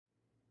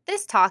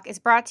This talk is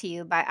brought to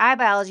you by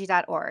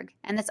iBiology.org,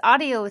 and this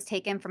audio was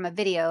taken from a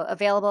video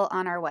available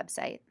on our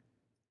website.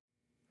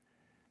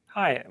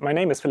 Hi, my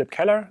name is Philipp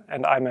Keller,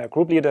 and I'm a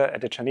group leader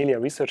at the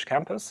Janelia Research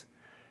Campus.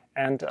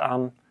 And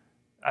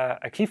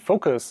a key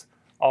focus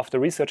of the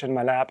research in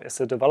my lab is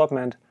the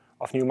development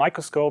of new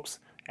microscopes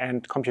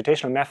and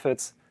computational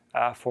methods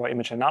for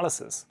image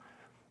analysis.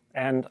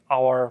 And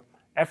our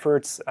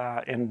efforts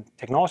in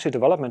technology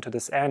development to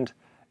this end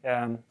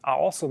are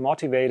also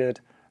motivated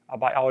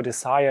by our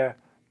desire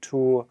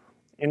to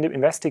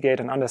investigate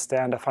and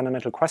understand a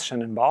fundamental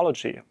question in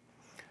biology.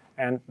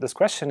 And this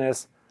question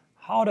is,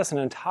 how does an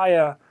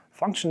entire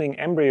functioning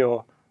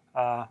embryo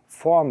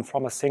form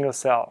from a single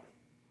cell?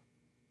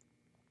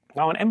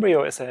 Now, an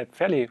embryo is a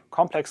fairly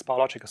complex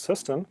biological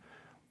system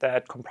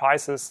that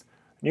comprises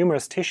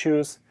numerous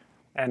tissues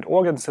and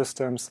organ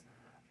systems,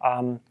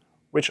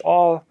 which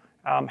all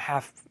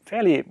have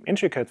fairly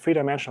intricate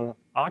three-dimensional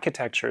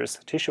architectures,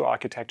 tissue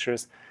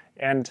architectures,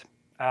 and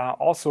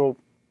also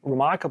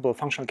remarkable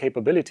functional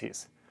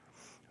capabilities.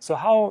 So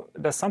how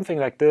does something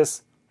like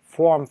this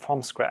form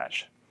from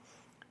scratch?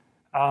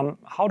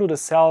 How do the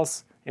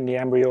cells in the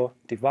embryo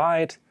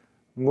divide,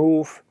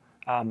 move,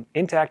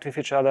 interact with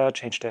each other,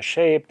 change their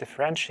shape,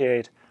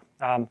 differentiate,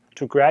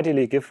 to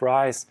gradually give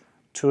rise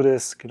to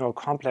this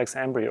complex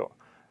embryo?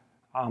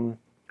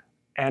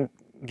 And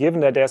given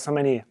that there are so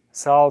many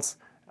cells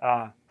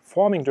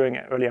forming during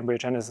early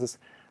embryogenesis,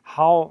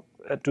 how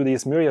do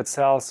these myriad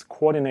cells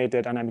coordinate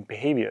their dynamic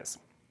behaviors?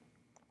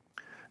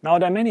 Now,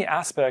 there are many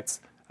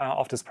aspects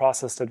of this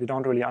process that we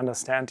don't really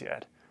understand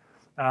yet.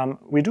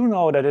 We do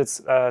know that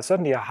it's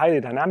certainly a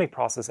highly dynamic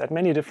process at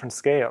many different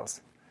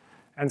scales.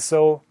 And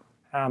so,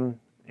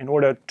 in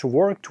order to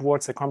work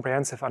towards a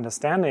comprehensive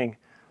understanding,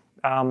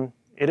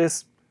 it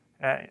is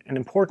an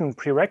important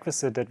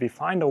prerequisite that we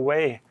find a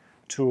way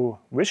to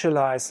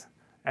visualize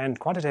and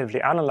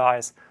quantitatively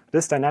analyze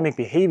this dynamic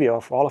behavior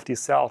of all of these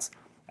cells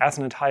as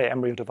an entire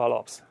embryo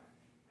develops.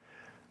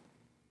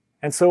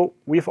 And so,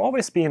 we've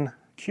always been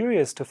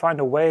curious to find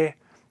a way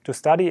to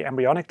study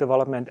embryonic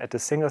development at the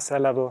single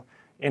cell level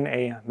in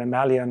a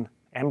mammalian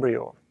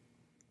embryo,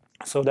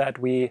 so that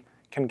we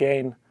can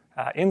gain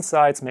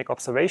insights, make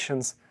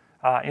observations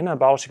in a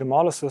biological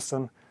model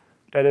system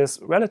that is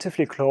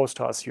relatively close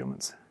to us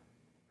humans.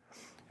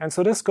 And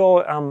so this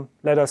goal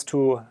led us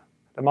to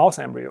the mouse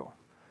embryo.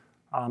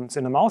 So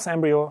in the mouse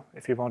embryo,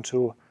 if you want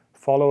to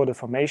follow the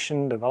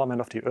formation,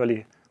 development of the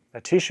early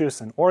tissues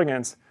and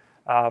organs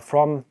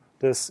from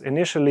this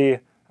initially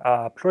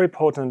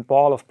pluripotent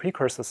ball of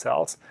precursor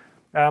cells,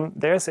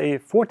 there's a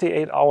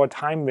 48-hour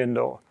time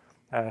window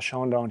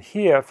shown down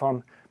here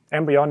from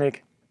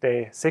embryonic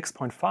day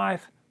 6.5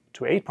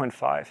 to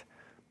 8.5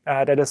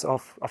 that is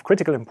of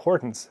critical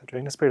importance.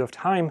 During this period of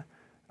time,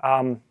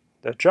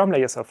 the germ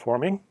layers are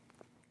forming.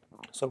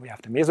 So we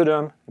have the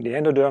mesoderm, and the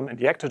endoderm, and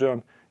the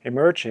ectoderm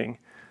emerging.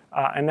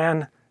 And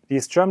then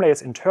these germ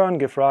layers in turn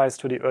give rise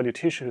to the early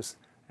tissues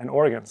and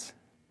organs.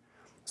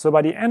 So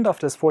by the end of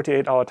this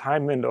 48-hour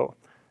time window,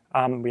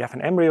 we have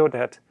an embryo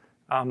that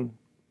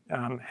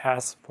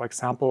has, for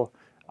example,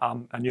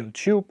 a neural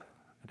tube,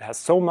 it has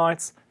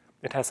somites,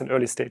 it has an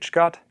early stage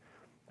gut,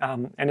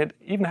 and it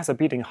even has a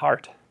beating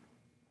heart.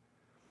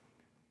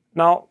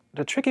 Now,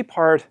 the tricky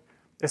part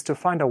is to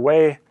find a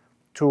way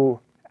to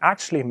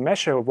actually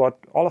measure what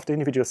all of the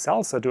individual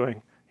cells are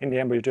doing in the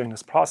embryo during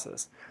this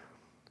process.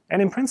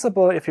 And in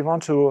principle, if you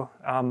want to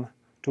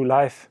do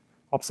live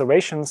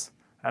observations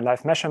and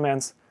live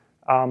measurements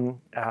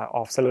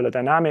of cellular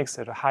dynamics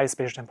at a high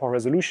spatial-temporal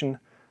resolution,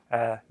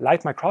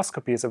 light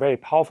microscopy is a very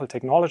powerful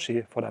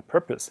technology for that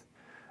purpose.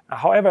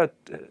 However,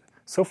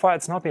 so far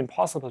it's not been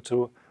possible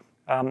to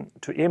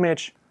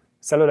image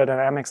cellular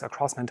dynamics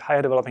across an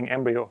entire developing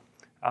embryo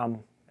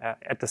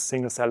at the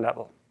single cell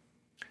level.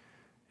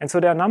 And so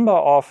there are a number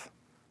of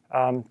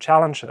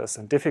challenges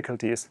and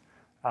difficulties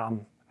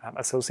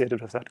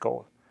associated with that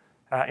goal.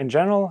 In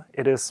general,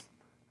 it is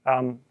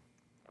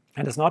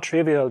not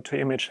trivial to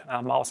image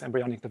mouse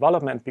embryonic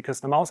development because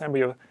the mouse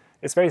embryo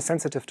is very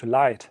sensitive to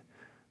light,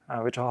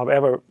 which,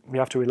 however, we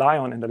have to rely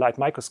on in the light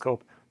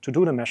microscope to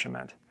do the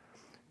measurement.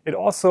 It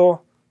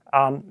also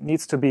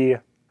needs to be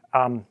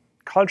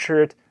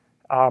cultured.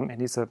 It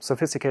needs a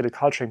sophisticated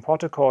culturing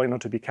protocol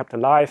to be kept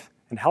alive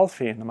and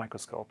healthy in the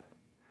microscope.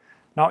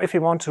 Now, if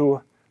you want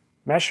to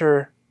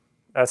measure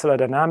cellular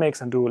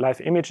dynamics and do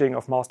live imaging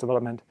of mouse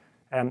development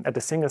at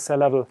the single cell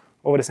level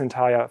over this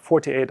entire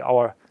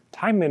 48-hour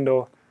time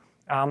window,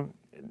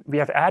 we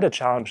have added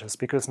challenges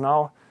because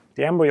now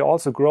the embryo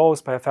also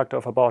grows by a factor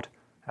of about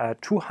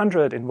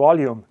 200 in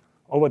volume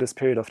over this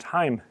period of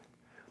time,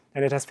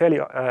 and it has fairly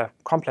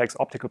complex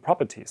optical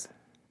properties.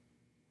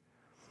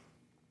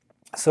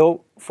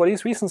 So for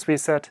these reasons, we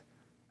set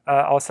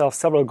ourselves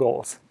several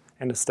goals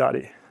in the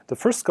study. The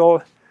first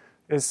goal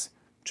is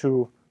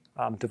to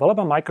develop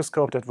a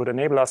microscope that would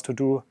enable us to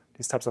do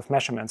these types of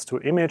measurements, to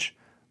image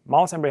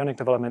mouse embryonic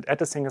development at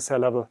the single cell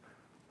level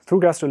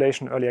through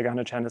gastrulation, early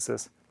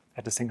organogenesis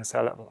at the single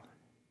cell level.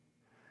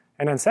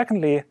 And then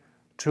secondly,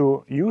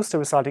 to use the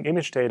resulting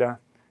image data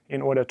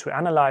in order to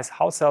analyze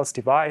how cells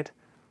divide,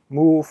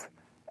 move,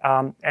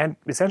 and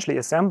essentially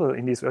assemble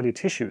in these early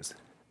tissues.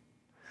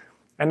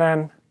 And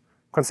then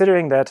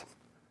considering that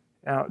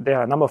there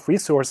are a number of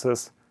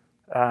resources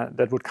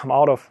that would come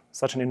out of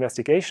such an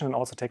investigation and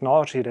also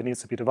technology that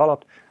needs to be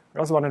developed, we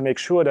also want to make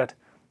sure that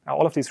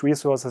all of these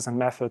resources and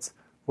methods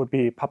would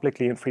be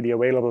publicly and freely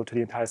available to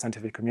the entire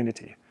scientific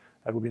community.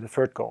 That would be the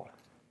third goal.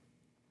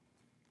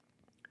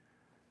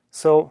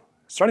 So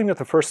starting with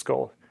the first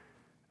goal,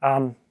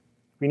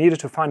 we needed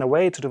to find a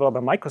way to develop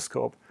a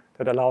microscope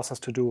that allows us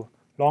to do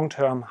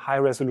long-term,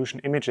 high-resolution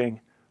imaging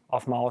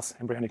of mouse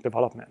embryonic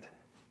development.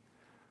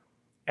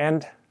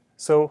 And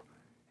so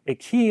a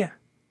key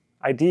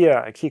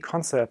idea, a key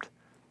concept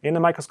in the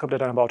microscope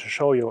that I'm about to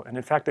show you, and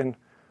in fact in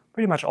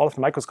pretty much all of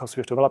the microscopes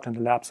we've developed in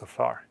the lab so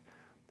far,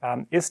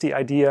 is the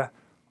idea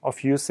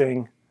of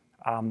using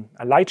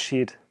a light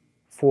sheet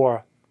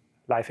for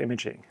live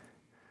imaging.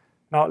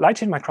 Now, light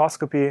sheet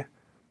microscopy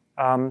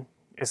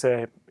is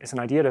an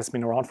idea that's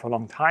been around for a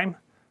long time.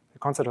 The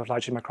concept of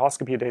light sheet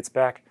microscopy dates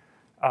back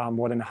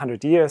more than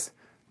 100 years,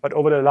 but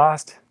over the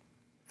last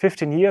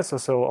 15 years or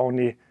so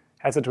only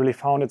has it really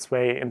found its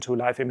way into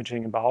live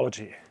imaging in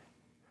biology.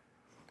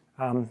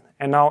 And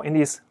now in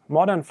these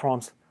modern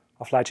forms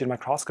of light sheet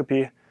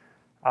microscopy,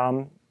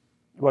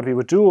 what we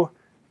would do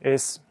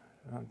is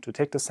to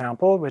take the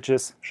sample, which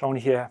is shown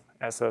here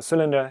as a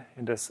cylinder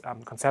in this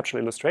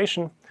conceptual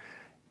illustration,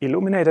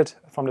 illuminate it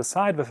from the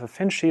side with a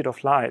thin sheet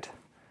of light,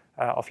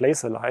 of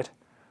laser light.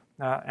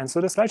 And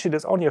so this light sheet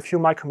is only a few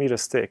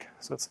micrometers thick.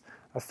 So it's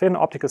a thin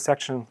optical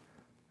section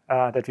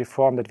that we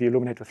form, that we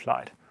illuminate with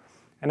light.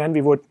 And then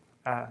we would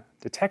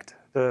detect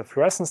the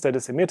fluorescence that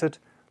is emitted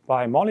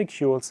by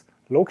molecules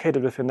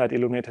located within that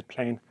illuminated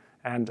plane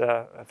and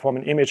form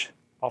an image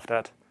of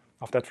that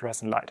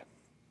fluorescent light.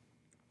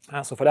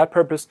 So for that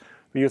purpose,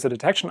 we use a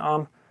detection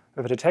arm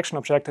with a detection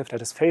objective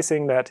that is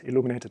facing that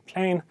illuminated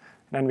plane.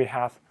 And then we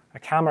have a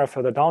camera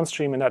further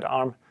downstream in that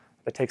arm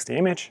that takes the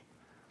image.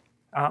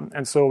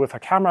 And so with a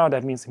camera,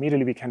 that means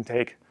immediately we can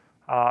take,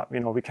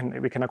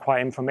 we can acquire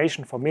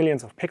information for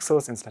millions of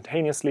pixels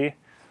instantaneously.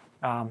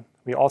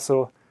 We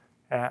also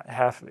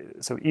have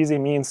so easy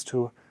means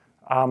to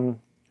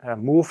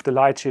move the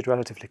light sheet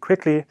relatively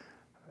quickly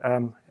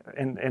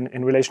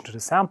in relation to the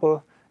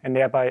sample, and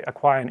thereby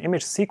acquire an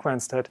image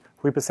sequence that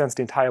represents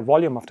the entire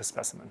volume of the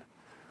specimen.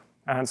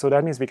 And so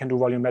that means we can do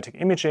volumetric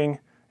imaging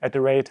at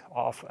the rate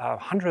of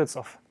hundreds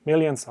of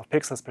millions of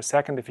pixels per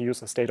second if you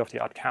use a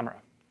state-of-the-art camera.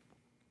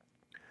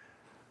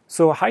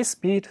 So high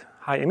speed,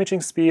 high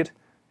imaging speed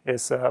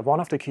is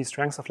one of the key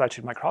strengths of light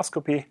sheet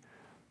microscopy,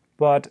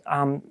 but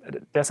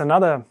there's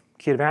another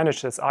key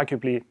advantage that's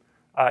arguably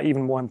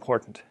even more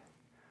important.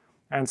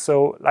 And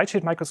so light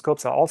sheet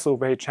microscopes are also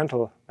very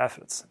gentle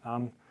methods,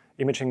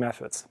 imaging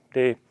methods.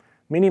 They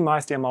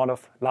minimize the amount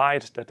of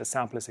light that the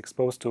sample is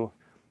exposed to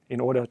in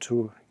order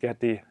to get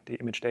the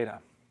image data.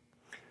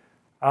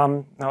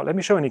 Now let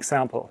me show an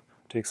example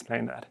to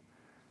explain that.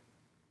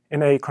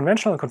 In a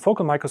conventional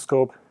confocal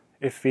microscope,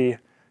 if we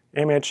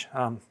image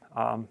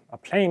a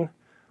plane,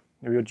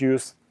 we would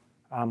use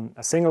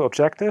a single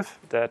objective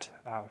that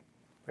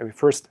where we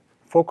first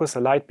focus a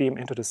light beam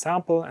into the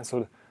sample, and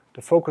so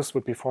the focus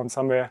would be formed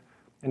somewhere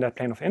in that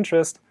plane of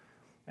interest.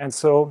 And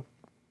so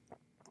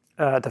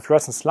the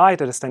fluorescence light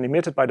that is then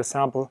emitted by the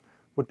sample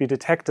would be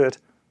detected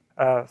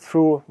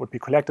would be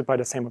collected by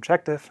the same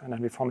objective, and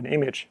then we form an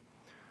image.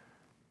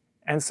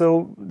 And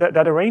so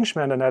that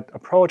arrangement and that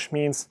approach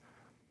means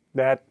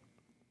that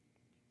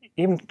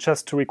even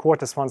just to record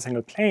this one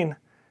single plane,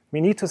 we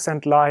need to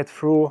send light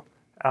through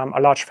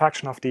a large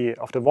fraction of the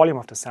volume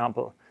of the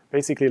sample.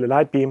 Basically, the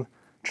light beam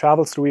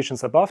travels to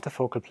regions above the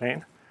focal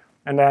plane,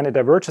 and then it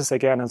diverges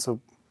again, and so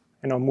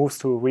moves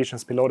to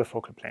regions below the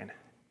focal plane.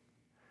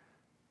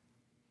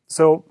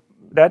 So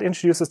that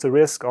introduces the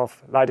risk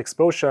of light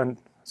exposure, and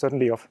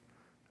certainly of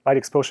light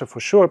exposure for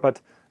sure,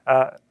 but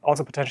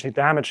also potentially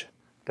damage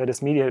that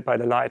is mediated by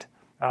the light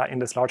in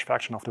this large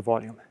fraction of the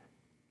volume.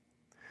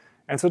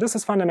 And so this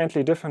is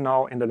fundamentally different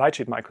now in the light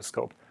sheet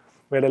microscope,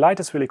 where the light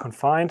is really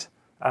confined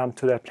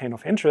to that plane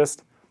of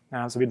interest.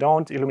 So we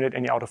don't illuminate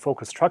any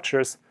out-of-focus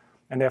structures,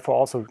 and therefore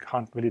also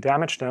can't really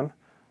damage them,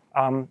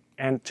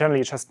 and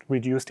generally just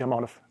reduce the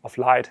amount of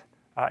light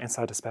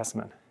inside the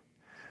specimen.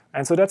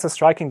 And so that's a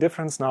striking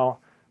difference now,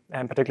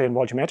 and particularly in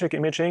volumetric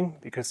imaging,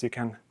 because you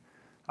can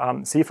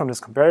see from this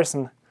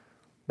comparison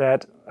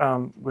that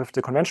with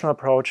the conventional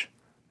approach,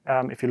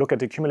 if you look at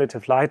the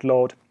cumulative light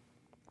load,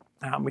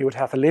 we would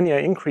have a linear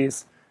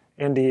increase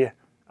in the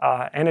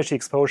energy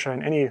exposure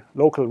in any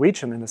local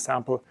region in the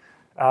sample,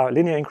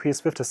 linear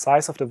increase with the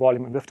size of the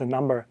volume and with the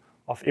number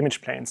of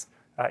image planes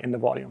in the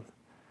volume.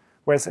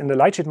 Whereas in the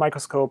light sheet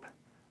microscope,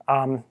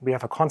 we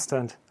have a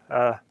constant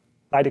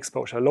light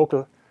exposure, a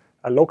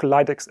local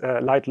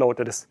light load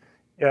that is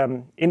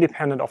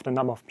independent of the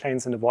number of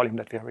planes in the volume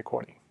that we are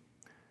recording.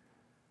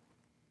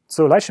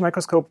 So light sheet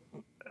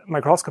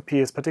microscopy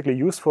is particularly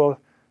useful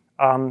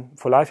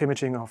for live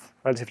imaging of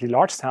relatively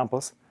large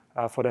samples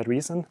for that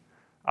reason,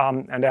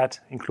 and that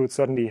includes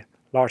certainly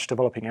large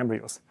developing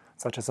embryos,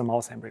 such as a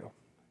mouse embryo.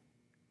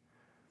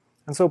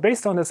 And so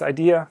based on this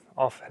idea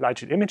of light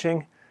sheet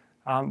imaging,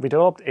 we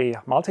developed a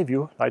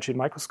multi-view light sheet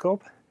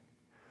microscope.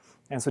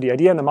 And so the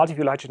idea in the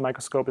multi-view light sheet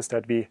microscope is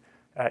that we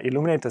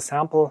illuminate the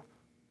sample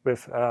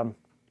with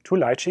two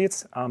light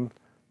sheets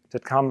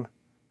that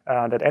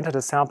enter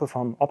the sample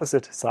from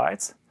opposite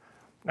sides.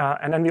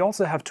 And then we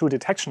also have two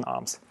detection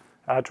arms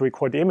to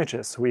record the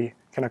images, so we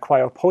can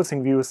acquire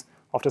opposing views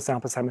of the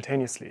sample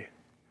simultaneously.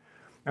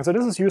 And so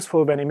this is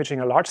useful when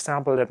imaging a large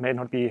sample that may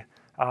not be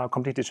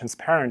completely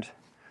transparent,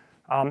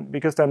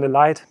 because then the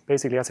light,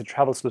 basically as it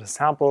travels through the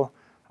sample,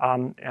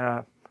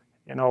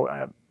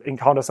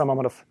 encounters some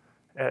amount of,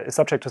 is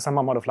subject to some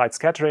amount of light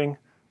scattering,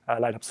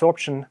 light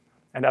absorption,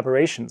 and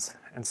aberrations.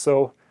 And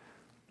so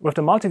with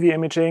the multi-view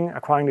imaging,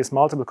 acquiring these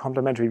multiple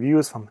complementary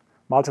views from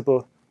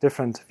multiple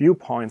different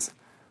viewpoints,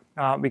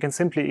 we can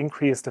simply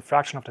increase the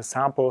fraction of the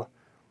sample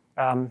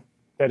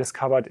that is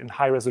covered in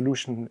high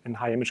resolution and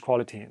high image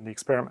quality in the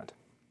experiment.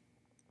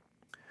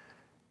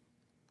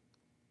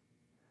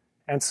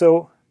 And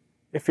so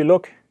if we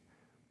look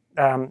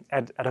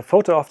at a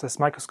photo of this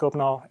microscope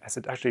now, as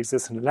it actually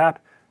exists in the lab,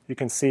 you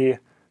can see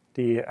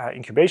the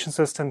incubation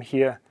system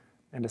here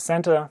in the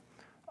center,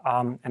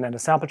 and then the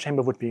sample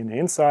chamber would be in the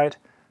inside.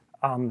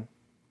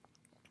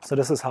 So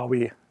this is how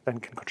we then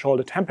can control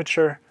the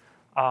temperature,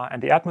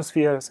 and the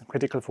atmosphere is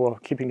critical for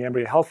keeping the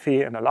embryo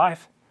healthy and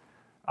alive.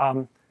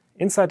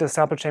 Inside the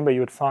sample chamber, you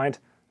would find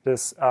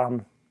this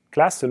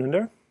glass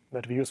cylinder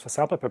that we use for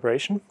sample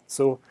preparation.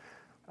 So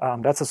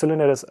that's a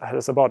cylinder that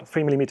has about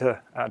 3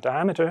 millimeter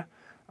diameter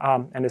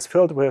and is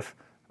filled with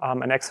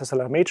an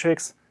extracellular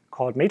matrix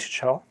called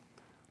matrigel.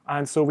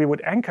 And so we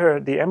would anchor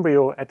the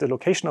embryo at the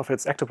location of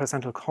its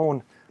ectoplacental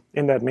cone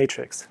in that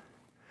matrix.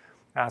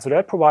 So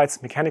that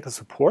provides mechanical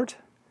support,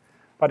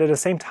 but at the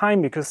same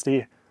time, because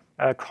the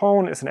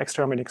cone is an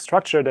extraembryonic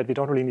structure that we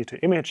don't really need to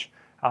image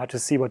to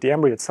see what the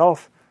embryo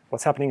itself,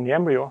 what's happening in the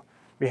embryo,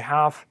 we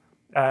have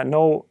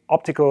no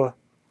optical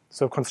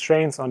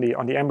constraints on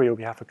the embryo.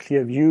 We have a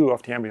clear view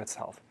of the embryo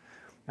itself.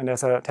 And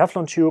there's a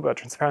Teflon tube, a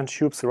transparent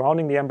tube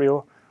surrounding the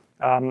embryo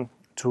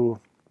to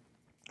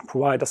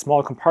provide a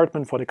small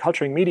compartment for the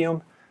culturing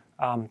medium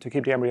to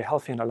keep the embryo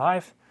healthy and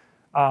alive.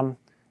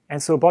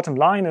 And so bottom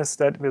line is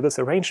that with this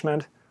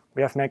arrangement,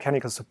 we have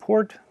mechanical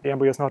support. The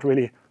embryo is not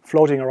really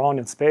floating around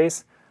in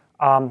space.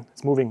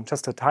 It's moving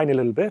just a tiny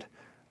little bit.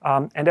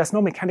 And there's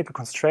no mechanical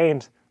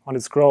constraint on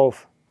its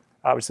growth,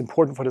 which is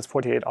important for this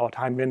 48-hour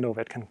time window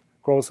that can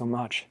grow so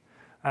much.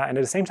 And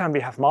at the same time, we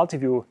have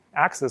multi-view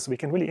access. We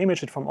can really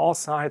image it from all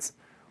sides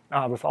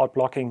without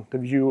blocking the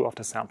view of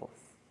the sample.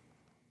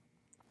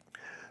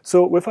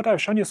 So with what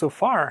I've shown you so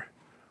far,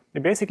 we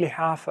basically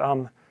have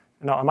a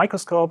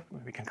microscope.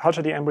 We can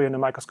culture the embryo in the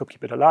microscope,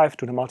 keep it alive,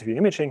 do the multi-view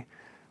imaging.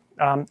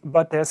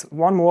 But there's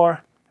one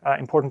more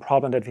important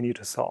problem that we need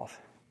to solve.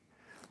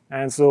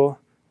 And so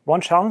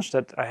one challenge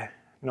that I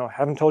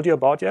haven't told you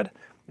about yet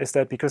is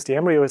that because the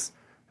embryo is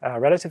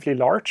relatively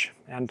large,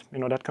 and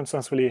that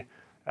concerns really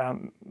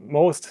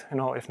most,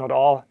 if not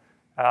all,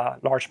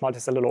 large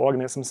multicellular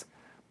organisms,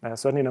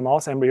 certainly the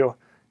mouse embryo,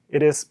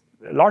 it is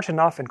large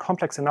enough and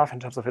complex enough in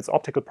terms of its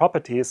optical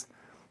properties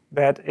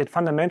that it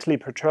fundamentally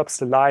perturbs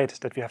the light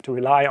that we have to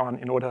rely on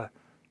in order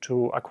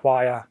to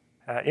acquire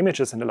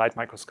images in the light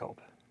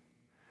microscope.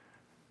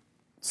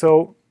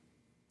 So,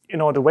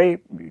 the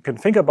way you can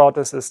think about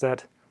this is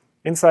that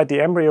inside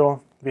the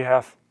embryo we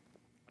have,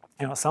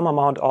 some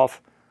amount of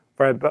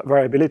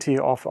variability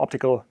of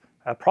optical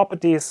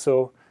properties.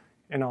 So,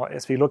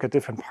 as we look at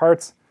different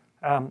parts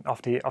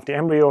of the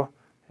embryo,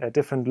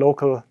 different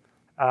local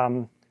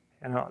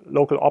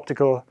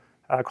optical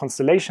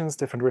constellations,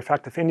 different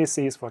refractive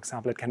indices. For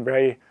example, it can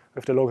vary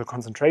with the local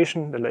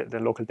concentration, the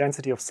local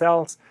density of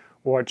cells,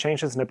 or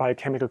changes in the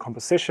biochemical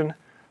composition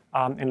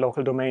in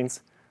local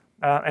domains.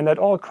 And that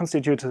all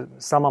constitutes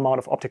some amount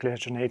of optical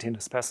heterogeneity in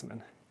the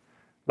specimen.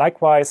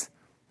 Likewise,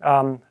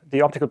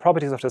 the optical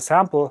properties of the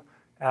sample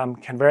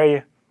can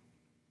vary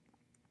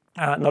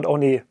not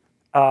only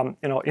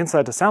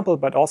inside the sample,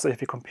 but also if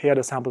you compare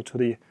the sample to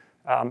the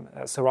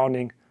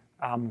surrounding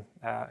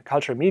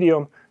culture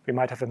medium, we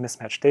might have a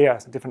mismatch there,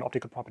 so different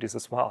optical properties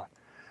as well.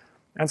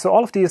 And so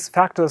all of these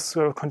factors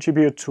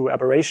contribute to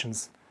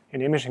aberrations in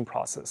the imaging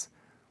process.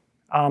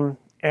 And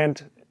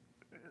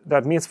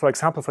that means, for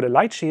example, for the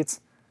light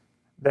sheets,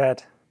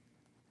 that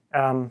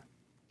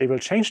they will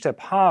change their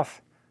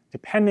path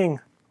depending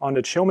on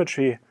the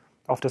geometry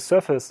of the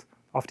surface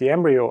of the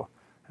embryo,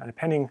 and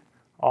depending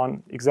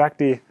on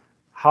exactly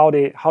how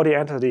they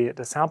enter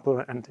the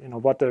sample and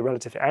what the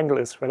relative angle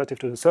is relative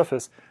to the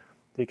surface.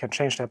 They can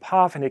change their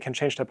path, and they can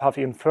change their path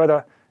even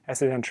further as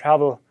they then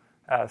travel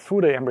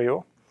through the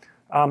embryo.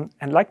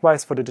 And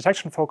likewise, for the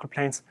detection focal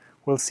planes,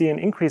 we'll see an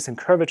increase in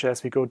curvature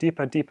as we go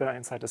deeper and deeper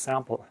inside the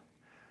sample.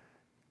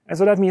 And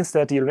so that means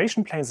that the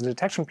illumination planes and the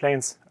detection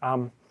planes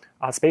are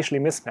spatially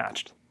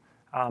mismatched.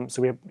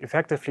 So we're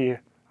effectively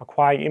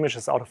acquiring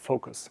images out of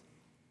focus.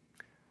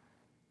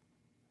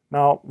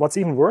 Now, what's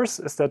even worse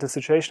is that the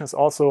situation is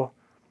also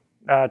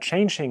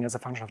changing as a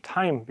function of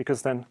time,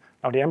 because then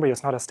now the embryo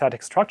is not a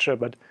static structure,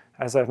 but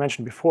as I've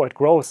mentioned before, it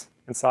grows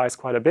in size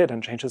quite a bit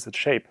and changes its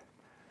shape.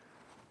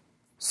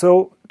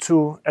 So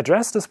to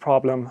address this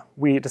problem,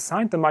 we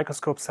designed the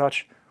microscope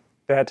such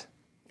that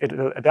it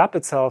will adapt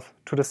itself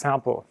to the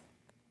sample.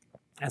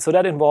 And so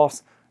that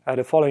involves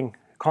the following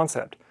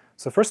concept.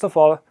 So first of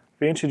all,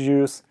 we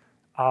introduce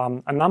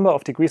a number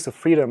of degrees of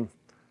freedom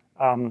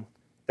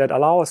that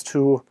allow us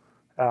to,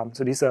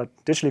 so these are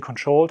digitally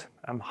controlled,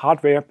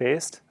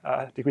 hardware-based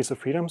degrees of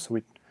freedom. So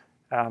we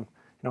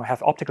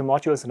have optical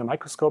modules in the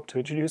microscope to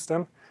introduce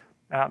them,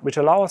 which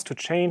allow us to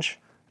change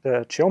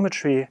the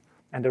geometry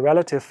and the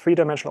relative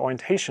three-dimensional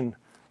orientation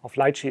of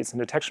light sheets in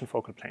detection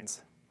focal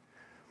planes.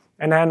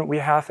 And then we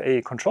have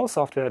a control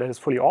software that is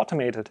fully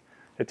automated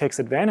that takes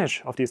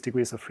advantage of these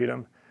degrees of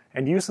freedom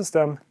and uses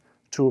them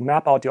to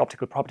map out the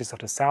optical properties of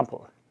the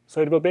sample.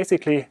 So it will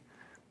basically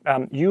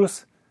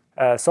use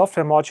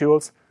software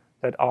modules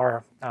that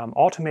are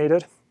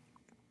automated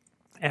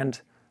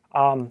and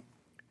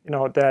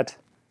that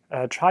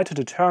try to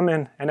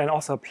determine and then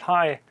also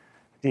apply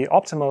the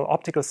optimal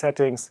optical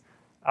settings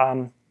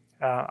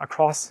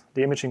across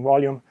the imaging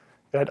volume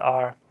that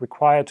are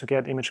required to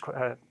get image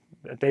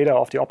data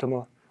of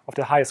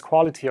the highest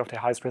quality, of the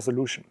highest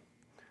resolution.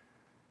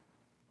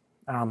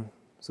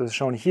 So it's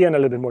shown here in a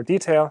little bit more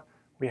detail.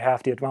 We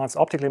have the advanced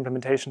optical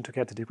implementation to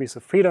get the degrees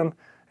of freedom,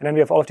 and then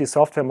we have all of these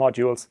software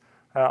modules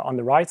on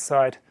the right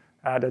side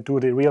that do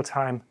the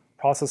real-time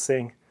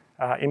processing,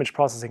 image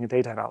processing, and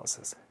data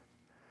analysis.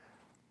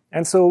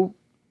 And so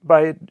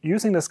by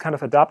using this kind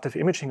of adaptive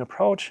imaging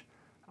approach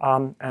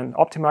and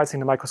optimizing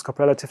the microscope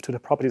relative to the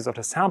properties of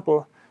the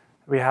sample,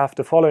 we have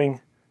the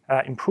following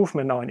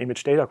improvement now in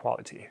image data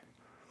quality.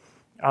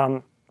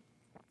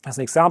 As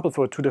an example,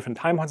 for two different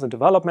time points in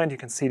development, you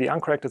can see the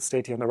uncorrected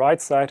state here on the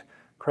right side,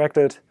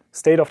 corrected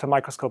state of the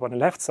microscope on the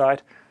left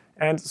side.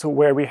 And so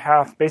where we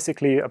have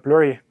basically a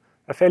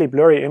fairly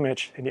blurry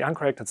image in the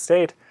uncorrected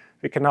state,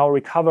 we can now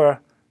recover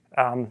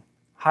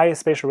high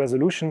spatial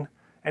resolution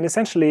and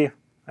essentially,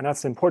 and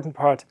that's the important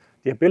part,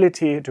 the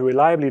ability to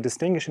reliably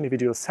distinguish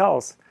individual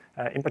cells,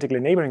 in particular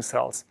neighboring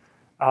cells,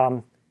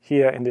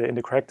 here in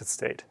the corrected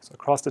state. So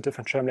across the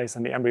different germ layers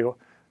in the embryo,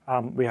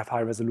 we have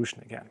high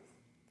resolution again.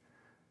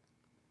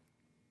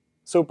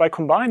 So by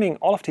combining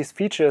all of these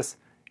features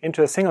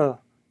into a single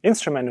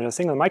instrument and a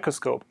single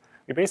microscope,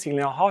 we basically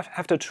now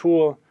have the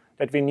tool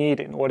that we need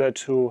in order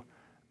to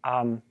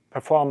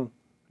perform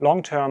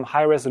long-term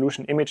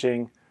high-resolution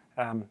imaging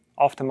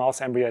of the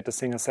mouse embryo at the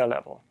single cell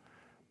level.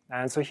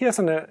 And so here's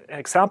an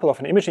example of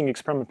an imaging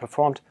experiment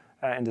performed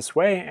in this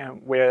way,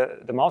 where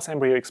the mouse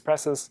embryo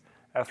expresses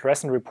a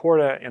fluorescent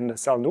reporter in the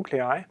cell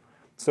nuclei.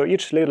 So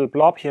each little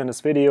blob here in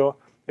this video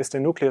is the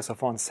nucleus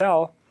of one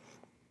cell.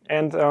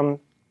 And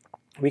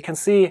we can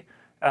see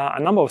a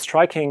number of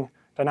striking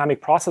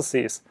dynamic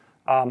processes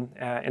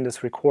in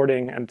this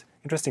recording and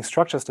interesting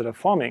structures that are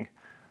forming.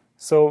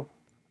 So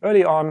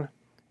early on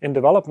in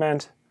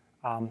development,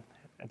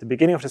 at the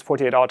beginning of this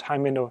 48-hour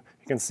time window,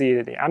 you can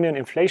see the amnion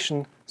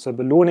inflation, so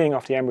ballooning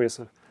of the embryo is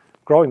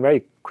growing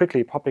very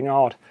quickly, popping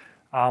out.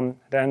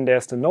 Then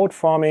there's the node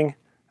forming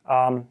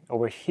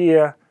over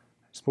here.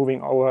 It's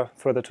moving over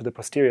further to the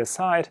posterior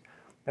side.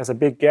 There's a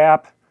big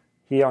gap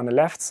here on the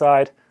left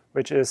side,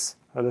 which is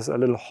there's a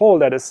little hole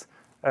that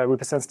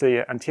represents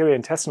the anterior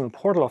intestinal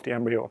portal of the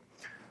embryo.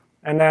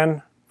 And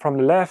then from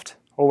the left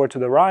over to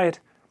the right,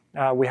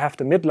 we have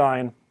the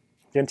midline,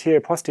 the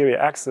anterior-posterior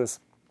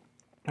axis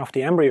of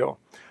the embryo.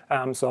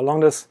 So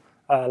along this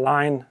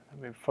line,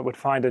 we would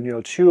find a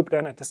neural tube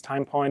then at this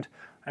time point.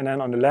 And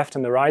then on the left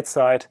and the right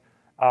side,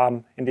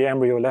 in the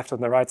embryo, left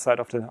and the right side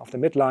of the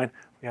midline,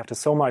 we have the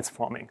somites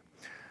forming.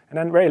 And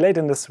then very late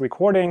in this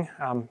recording,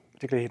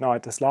 particularly now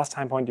at this last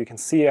time point, you can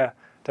see a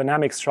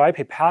dynamic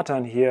stripy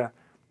pattern here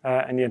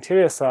in the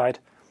anterior side,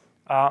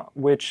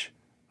 which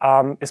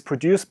is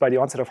produced by the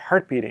onset of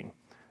heart beating.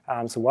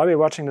 So while we're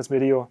watching this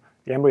video,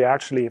 the embryo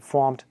actually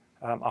formed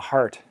a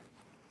heart.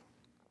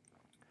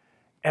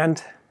 And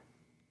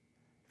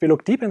if we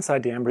look deep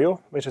inside the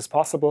embryo, which is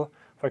possible,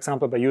 for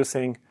example, by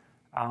using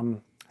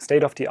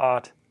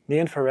state-of-the-art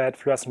near-infrared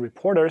fluorescent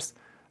reporters,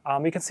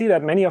 we can see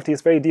that many of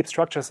these very deep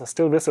structures are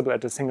still visible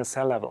at the single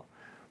cell level.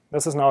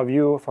 This is now a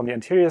view from the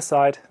anterior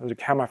side, with the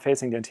camera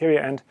facing the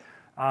anterior end.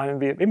 And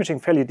we're imaging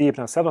fairly deep,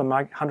 now several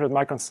hundred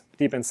microns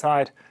deep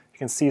inside. You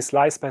can see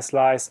slice by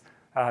slice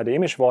the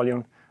image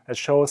volume that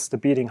shows the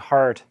beating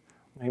heart.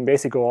 You can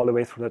basically go all the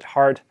way through that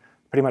heart,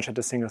 pretty much at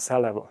the single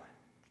cell level.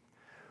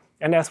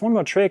 And there's one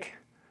more trick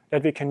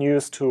that we can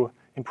use to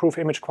improve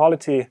image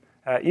quality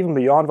even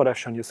beyond what I've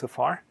shown you so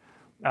far.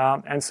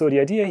 And so the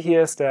idea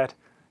here is that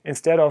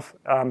instead of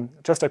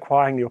just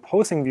acquiring the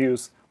opposing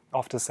views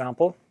of the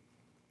sample,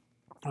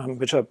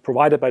 which are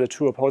provided by the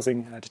two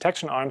opposing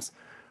detection arms,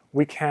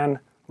 we can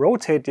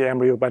rotate the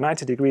embryo by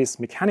 90 degrees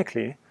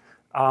mechanically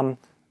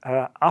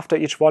after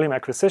each volume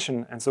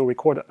acquisition, and so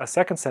record a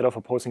second set of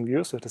opposing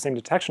views with the same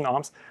detection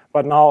arms,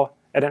 but now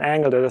at an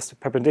angle that is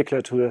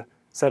perpendicular to the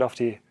set of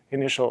the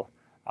initial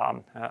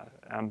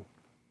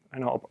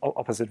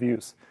opposite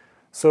views.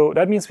 So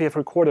that means we have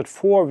recorded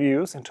 4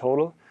 views in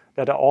total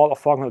that are all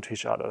orthogonal to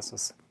each other. So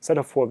it's a set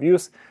of 4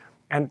 views,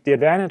 and the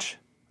advantage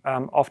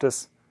of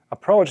this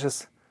approach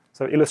is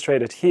So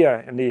illustrated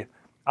here in the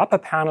upper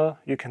panel,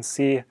 you can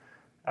see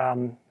a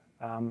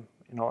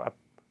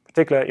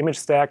particular image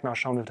stack, now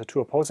shown with the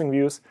two opposing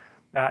views.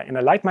 In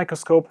a light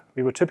microscope,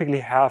 we would typically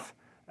have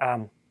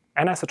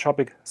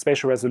anisotropic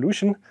spatial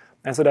resolution.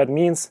 And so that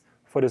means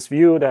for this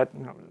view that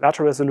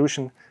lateral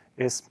resolution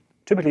is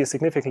typically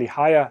significantly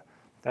higher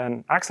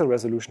than axial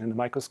resolution in the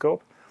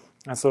microscope.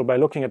 And so by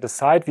looking at the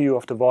side view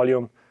of the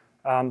volume,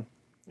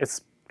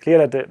 it's clear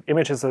that the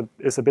image is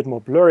a bit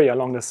more blurry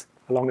along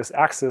this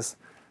axis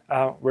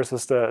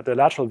versus the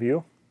lateral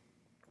view,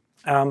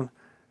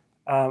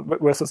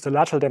 versus the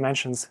lateral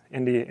dimensions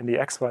in the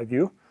XY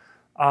view.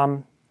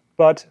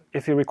 But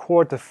if we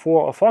record the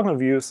 4 orthogonal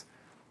views,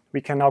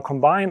 we can now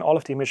combine all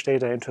of the image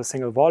data into a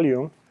single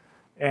volume.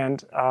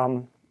 And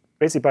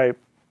basically by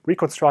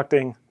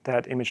reconstructing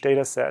that image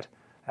data set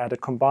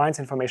that combines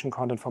information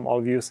content from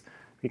all views,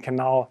 we can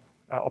now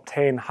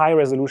obtain high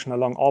resolution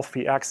along all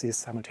 3 axes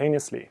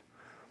simultaneously.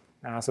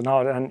 So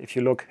now then, if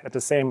you look at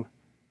the same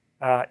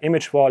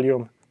image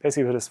volume,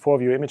 basically with this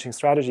 4-view imaging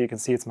strategy, you can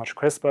see it's much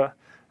crisper,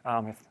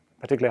 with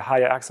particularly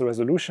higher axial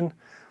resolution.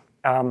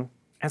 And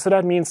so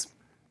that means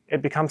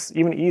it becomes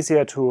even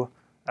easier to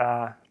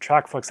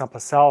track, for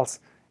example, cells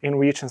in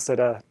regions that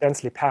are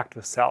densely packed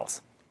with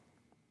cells.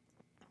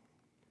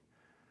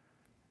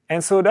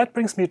 And so that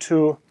brings me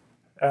to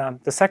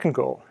the second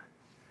goal.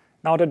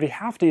 Now that we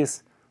have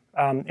these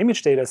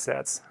image data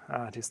sets,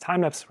 these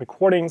time-lapse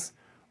recordings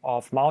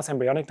of mouse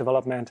embryonic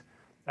development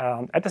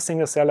at the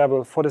single cell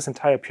level for this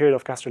entire period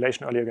of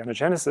gastrulation, early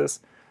organogenesis,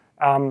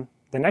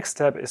 the next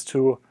step is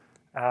to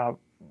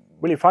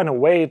really find a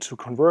way to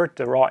convert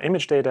the raw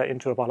image data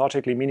into a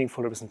biologically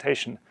meaningful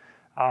representation,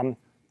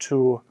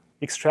 to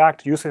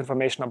extract useful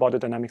information about the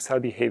dynamic cell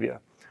behavior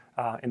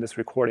in this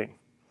recording.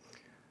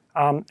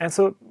 And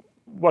so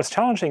what's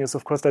challenging is,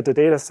 of course, that the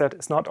data set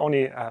is not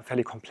only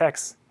fairly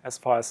complex as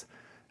far as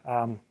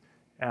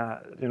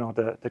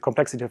the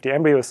complexity of the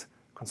embryo is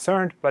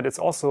concerned, but it's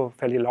also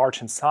fairly large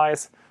in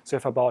size. So you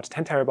have about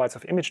 10 terabytes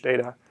of image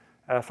data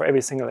for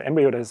every single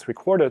embryo that is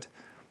recorded.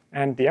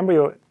 And the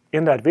embryo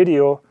in that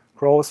video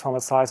grows from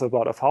a size of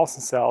about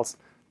 1,000 cells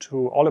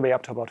to all the way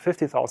up to about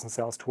 50,000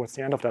 cells towards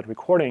the end of that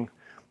recording.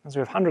 And so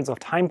we have hundreds of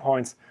time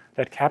points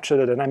that capture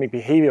the dynamic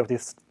behavior of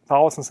these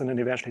thousands and then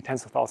eventually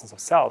tens of thousands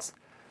of cells.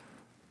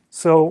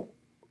 So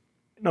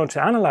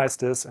to analyze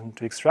this and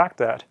to extract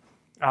that,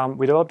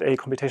 we developed a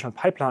computational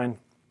pipeline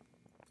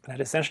that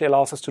essentially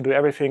allows us to do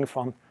everything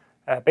from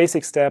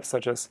basic steps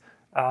such as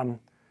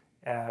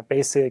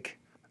basic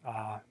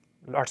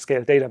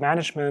large-scale data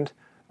management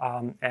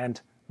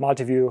and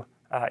multi-view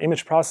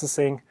image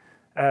processing,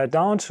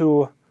 down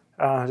to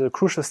the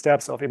crucial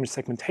steps of image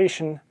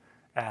segmentation,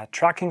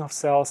 tracking of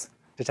cells,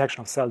 detection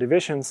of cell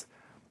divisions,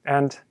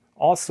 and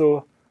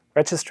also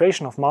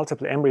registration of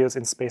multiple embryos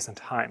in space and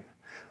time.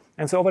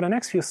 And so over the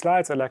next few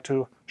slides, I'd like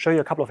to show you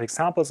a couple of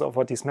examples of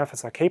what these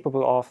methods are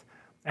capable of,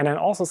 and then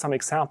also some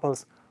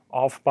examples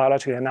of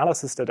biological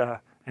analysis that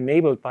are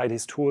enabled by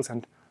these tools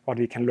and what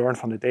we can learn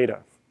from the data.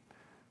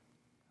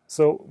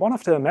 So one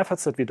of the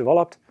methods that we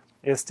developed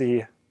is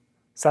the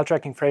cell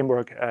tracking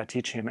framework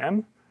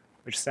TGMM,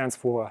 which stands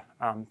for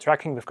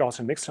Tracking with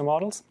Gaussian Mixture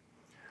Models.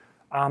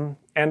 And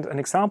an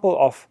example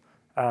of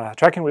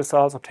tracking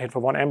results obtained for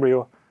one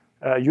embryo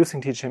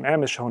using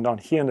TGMM is shown down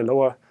here in the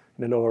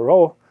lower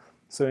row.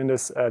 So in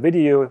this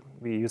video,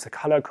 we use a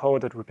color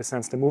code that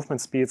represents the movement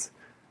speeds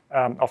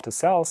of the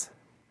cells.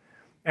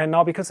 And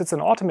now, because it's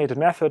an automated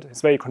method,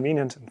 it's very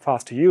convenient and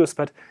fast to use,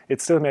 but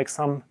it still makes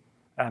some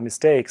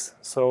mistakes.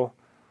 So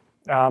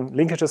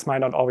linkages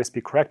might not always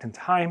be correct in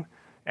time,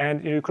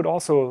 and you could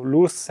also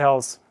lose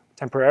cells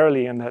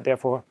temporarily and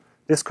therefore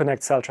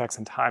disconnect cell tracks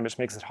in time, which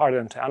makes it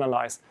harder to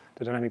analyze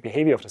the dynamic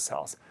behavior of the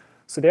cells.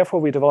 So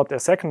therefore, we developed a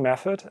second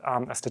method,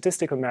 a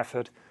statistical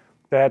method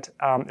that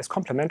is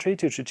complementary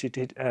to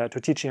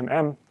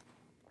TGMM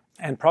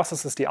and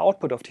processes the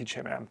output of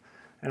TGMM.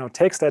 And it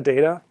takes that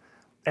data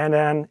and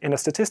then in a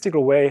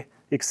statistical way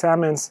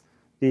examines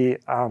the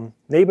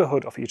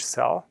neighborhood of each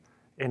cell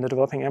in the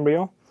developing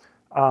embryo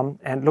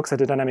and looks at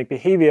the dynamic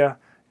behavior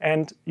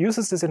and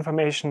uses this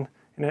information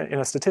in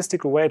a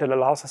statistical way that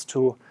allows us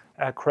to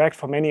correct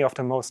for many of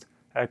the most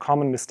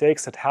common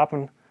mistakes that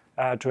happen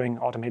during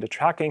automated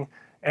tracking.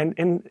 And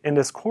in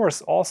this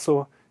course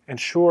also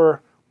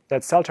ensure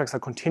that cell tracks are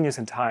continuous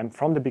in time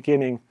from the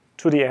beginning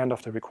to the end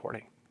of the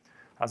recording.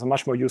 So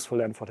much more useful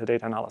than for the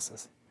data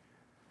analysis.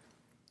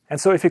 And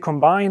so if you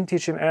combine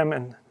TGMM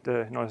and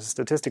the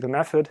statistical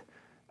method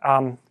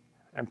and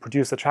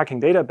produce a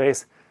tracking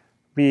database,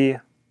 we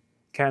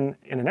can,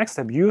 in the next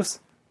step,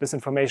 use this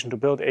information to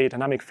build a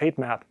dynamic fate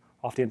map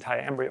of the entire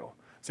embryo.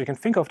 So you can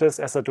think of this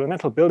as a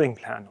developmental building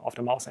plan of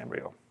the mouse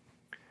embryo.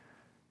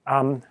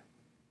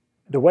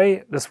 The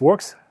way this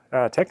works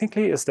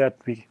technically is that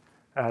we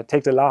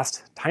take the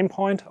last time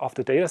point of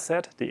the data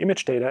set, the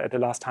image data at the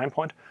last time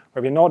point,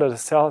 where we know that the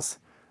cells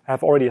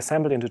have already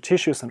assembled into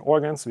tissues and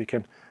organs. We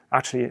can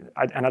actually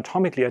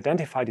anatomically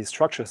identify these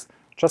structures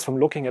just from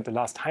looking at the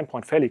last time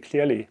point fairly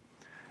clearly,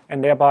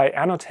 and thereby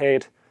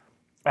annotate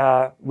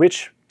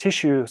which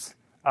tissues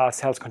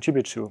cells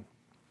contribute to.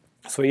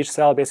 So each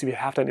cell basically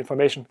have that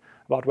information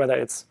about whether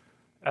it's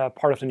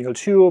part of the neural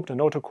tube, the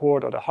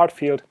notochord, or the heart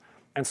field,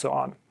 and so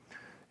on.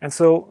 And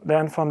so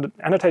then from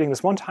annotating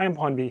this one time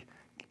point, we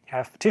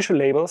have tissue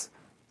labels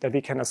that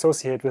we can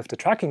associate with the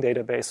tracking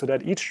database, so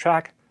that each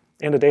track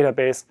in the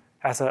database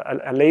has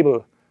a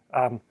label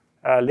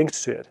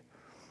linked to it.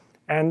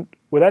 And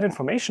with that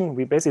information,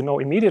 we basically know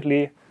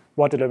immediately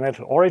what the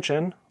developmental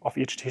origin of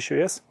each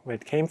tissue is, where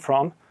it came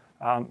from,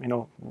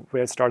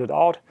 where it started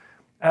out,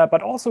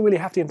 but also really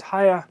have the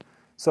entire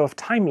sort of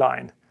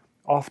timeline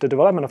of the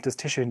development of this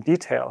tissue in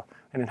detail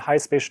and in high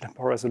spatial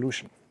temporal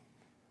resolution.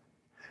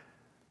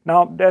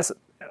 Now, there's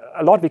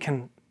a lot we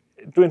can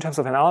do in terms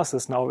of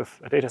analysis now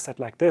with a data set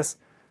like this.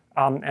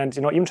 And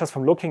even just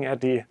from looking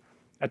at the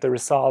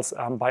results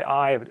by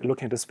eye,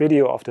 looking at this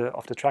video of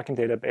the tracking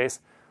database,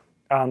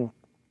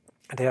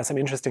 there are some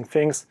interesting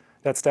things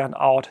that stand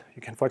out.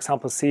 You can, for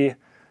example, see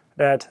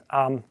that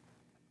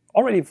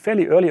already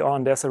fairly early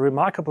on, there's a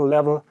remarkable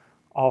level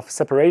of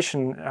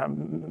separation,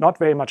 not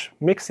very much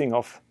mixing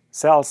of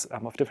cells,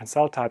 of different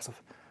cell types,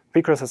 of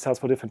precursor cells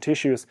for different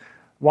tissues,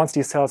 once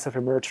these cells have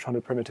emerged from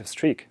the primitive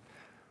streak.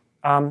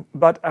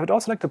 But I would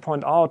also like to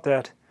point out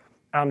that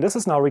this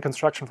is now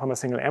reconstruction from a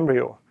single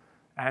embryo.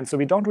 And so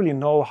we don't really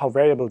know how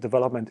variable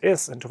development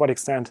is and to what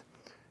extent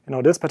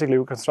this particular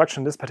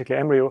reconstruction, this particular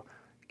embryo,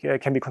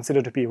 can be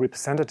considered to be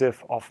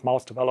representative of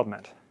mouse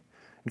development.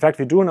 In fact,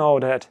 we do know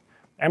that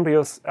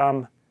embryos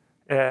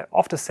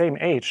of the same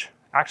age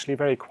actually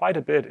vary quite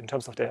a bit in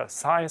terms of their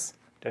size,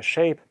 their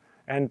shape,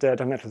 and their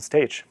developmental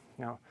stage.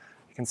 You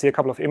can see a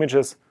couple of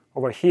images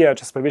over here.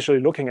 Just by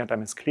visually looking at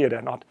them, it's clear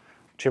they're not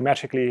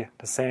geometrically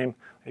the same.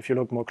 If you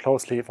look more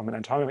closely from an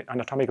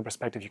anatomical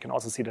perspective, you can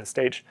also see the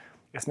stage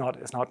is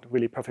not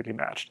really perfectly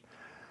matched.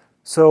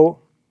 So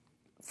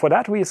for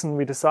that reason,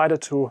 we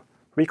decided to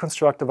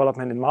reconstruct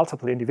development in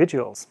multiple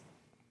individuals.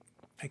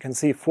 You can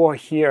see 4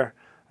 here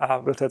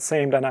with that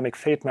same dynamic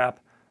fate map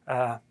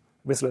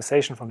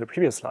visualization from the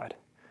previous slide.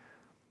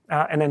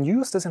 And then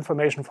use this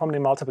information from the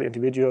multiple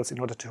individuals in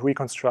order to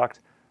reconstruct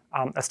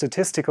a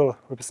statistical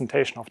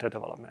representation of their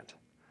development.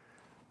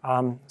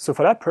 So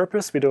for that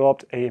purpose, we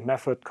developed a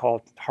method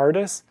called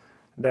TARDIS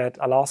that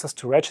allows us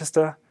to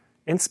register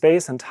in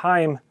space and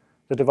time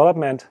the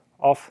development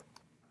of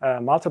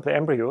multiple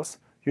embryos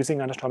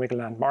using anatomical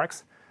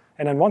landmarks.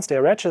 And then once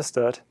they're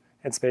registered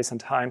in space and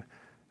time,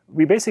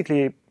 we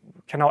basically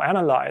can now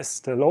analyze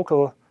the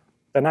local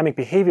dynamic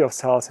behavior of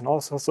cells in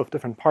all sorts of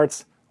different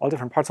parts, all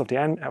different parts of the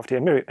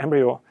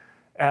embryo,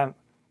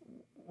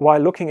 while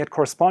looking at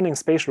corresponding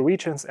spatial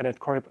regions and at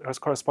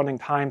corresponding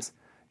times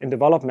in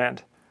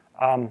development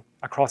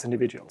across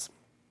individuals.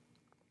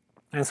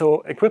 And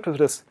so equipped with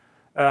this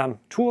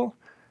tool,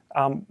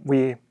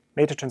 we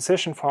made a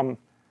transition from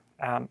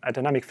a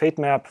dynamic fate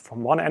map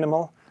from one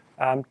animal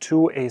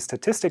to a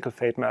statistical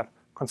fate map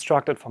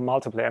constructed from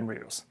multiple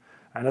embryos.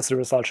 And that's the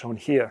result shown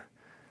here.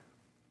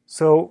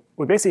 So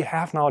we basically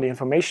have now the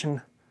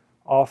information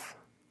of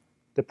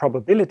the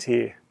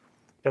probability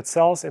that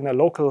cells in a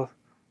local,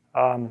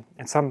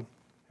 in some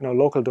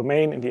local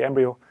domain in the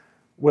embryo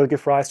will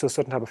give rise to a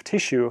certain type of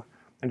tissue,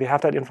 and we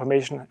have that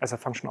information as a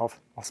function of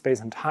space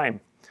and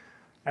time.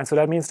 And so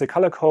that means the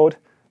color code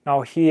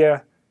now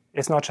here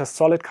is not just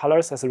solid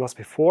colors as it was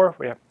before,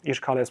 where each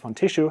color is one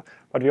tissue,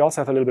 but we also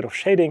have a little bit of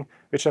shading,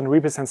 which then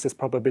represents this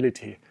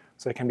probability.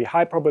 So it can be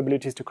high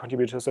probabilities to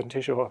contribute to a certain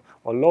tissue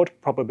or low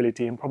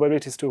probability, and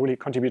probabilities to really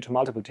contribute to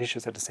multiple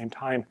tissues at the same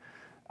time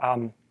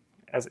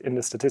as in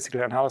the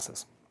statistical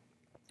analysis.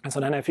 And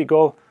so then if we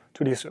go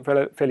to these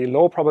fairly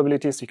low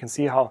probabilities, you can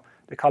see how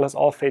the colors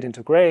all fade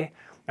into gray.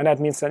 And that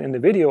means that in the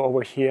video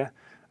over here,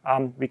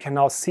 we can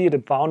now see the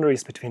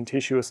boundaries between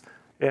tissues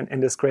in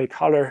this gray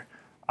color,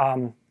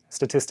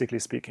 statistically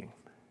speaking.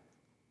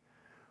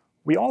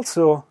 We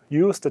also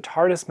use the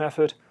TARDIS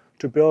method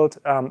to build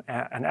an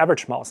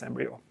average mouse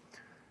embryo.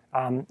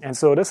 And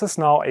so this is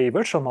now a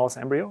virtual mouse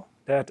embryo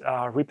that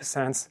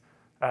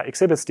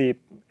exhibits the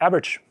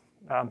average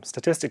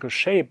statistical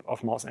shape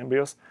of mouse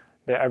embryos,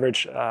 the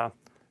average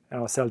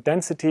cell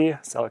density,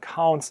 cell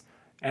counts,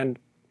 and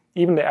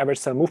even the average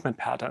cell movement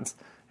patterns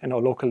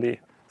locally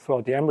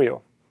throughout the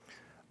embryo.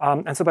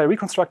 And so by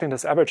reconstructing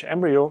this average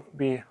embryo,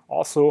 we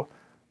also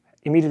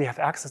immediately have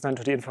access then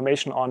to the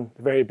information on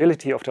the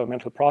variability of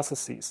developmental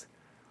processes.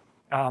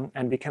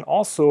 And we can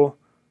also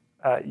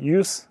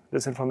use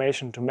this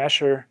information to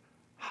measure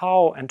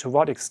how and to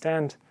what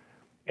extent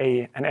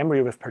an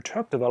embryo with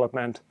perturbed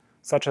development,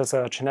 such as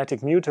a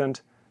genetic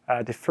mutant,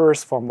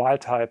 differs from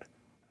wild type,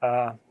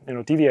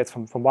 deviates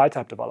from wild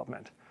type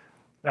development.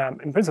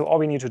 In principle, all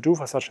we need to do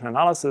for such an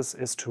analysis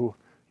is to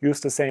use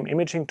the same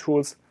imaging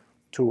tools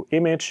to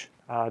image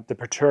the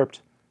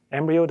perturbed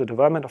embryo, the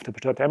development of the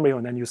perturbed embryo,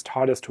 and then use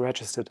TARDIS to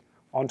register it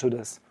onto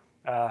this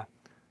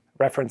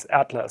reference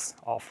atlas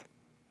of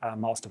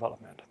mouse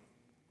development.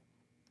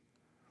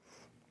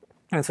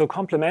 And so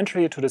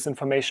complementary to this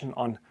information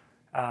on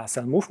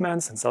cell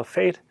movements and cell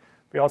fate,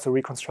 we also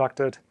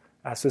reconstructed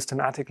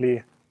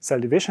systematically cell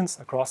divisions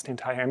across the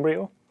entire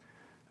embryo.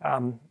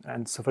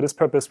 And so for this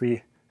purpose,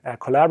 we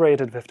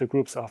collaborated with the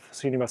groups of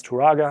Srinivas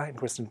Turaga and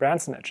Kristen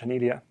Branson at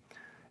Janelia,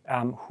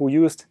 who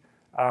used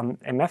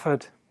a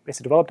method,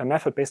 basically developed a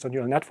method based on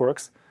neural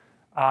networks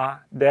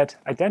that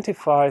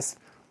identifies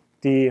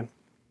the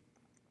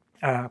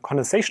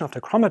condensation of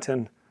the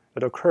chromatin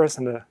that occurs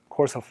in the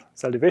course of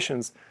cell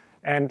divisions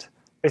and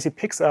basically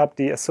picks up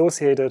the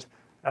associated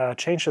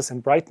changes in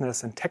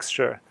brightness and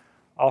texture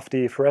of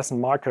the fluorescent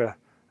marker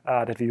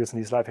that we use in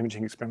these live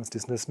imaging experiments,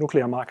 this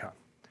nuclear marker.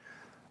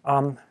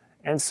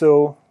 And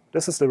so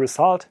this is the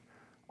result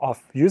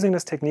of using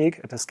this technique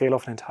at the scale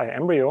of an entire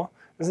embryo.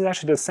 This is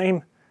actually the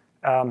same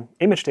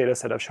image data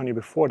set I've shown you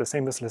before, the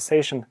same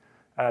visualization,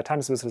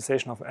 time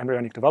visualization of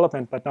embryonic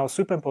development, but now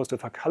superimposed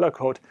with a color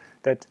code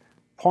that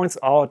points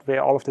out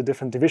where all of the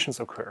different divisions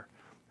occur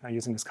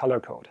using this color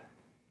code.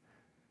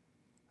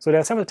 So there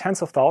are several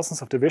tens of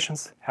thousands of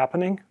divisions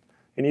happening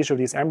in each of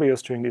these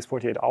embryos during these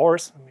 48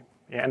 hours.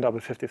 You end up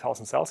with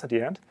 50,000 cells at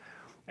the end.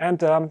 And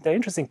there are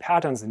interesting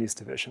patterns in these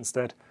divisions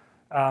that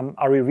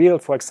are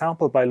revealed, for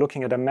example, by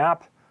looking at a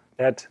map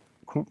that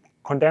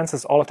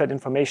condenses all of that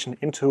information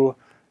into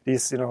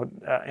these,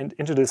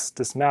 into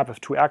this map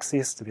of two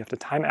axes. So we have the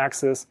time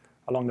axis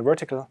along the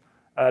vertical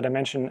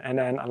dimension, and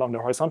then along the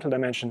horizontal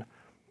dimension,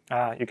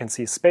 you can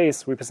see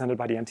space represented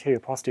by the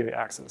anterior-posterior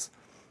axis.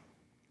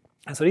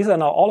 And so these are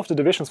now all of the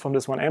divisions from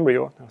this one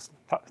embryo,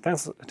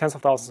 tens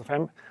of thousands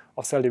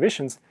of cell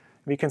divisions.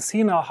 We can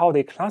see now how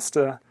they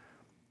cluster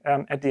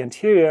at the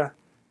anterior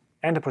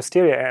and the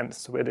posterior end,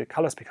 so where the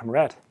colors become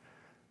red.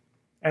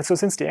 And so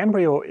since the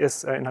embryo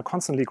is in a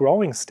constantly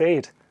growing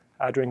state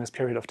during this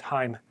period of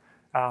time,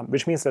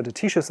 which means that the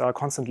tissues are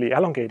constantly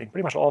elongating,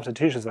 pretty much all of the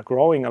tissues are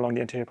growing along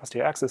the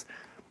anterior-posterior axis,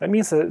 that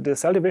means that the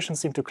cell divisions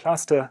seem to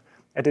cluster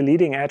at the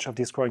leading edge of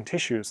these growing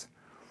tissues,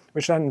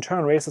 which then in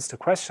turn raises the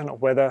question of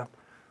whether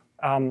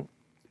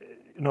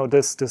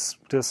this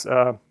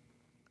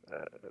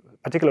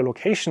particular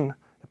location,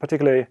 the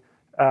particular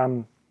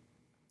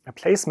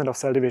placement of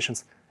cell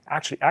divisions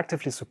actually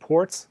actively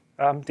supports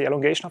the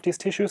elongation of these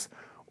tissues,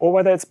 or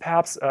whether it's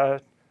perhaps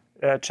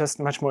just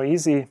much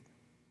easier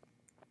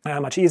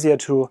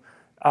to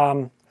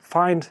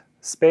find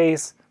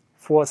space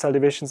for cell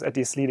divisions at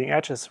these leading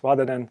edges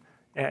rather than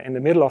in the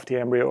middle of the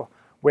embryo,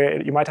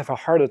 where you might have a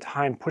harder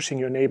time pushing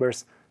your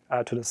neighbors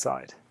to the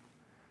side.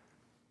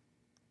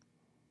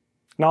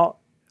 Now,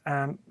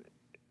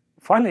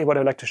 finally, what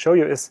I'd like to show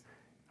you is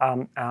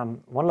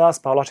one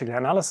last biological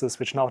analysis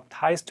which now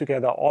ties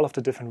together all of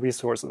the different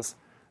resources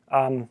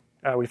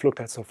we've looked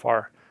at so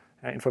far.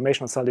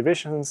 Information on cell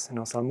divisions,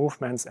 cell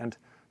movements, and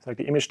like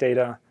the image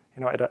data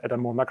at a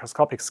more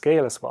macroscopic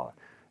scale as well.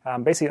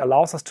 Basically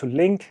allows us to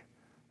link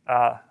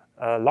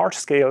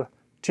large-scale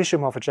tissue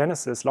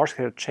morphogenesis,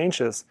 large-scale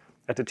changes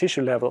at the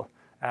tissue level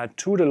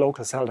to the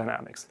local cell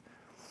dynamics.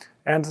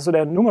 And so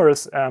there are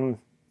numerous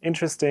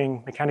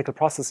interesting mechanical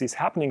processes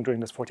happening during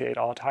this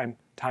 48-hour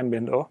time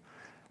window.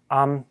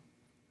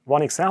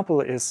 One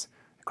example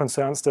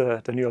concerns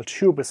the neural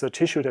tube as a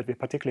tissue that we're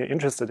particularly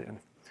interested in.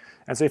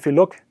 And so if you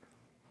look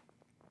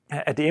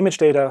at the image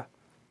data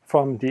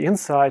from the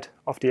inside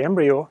of the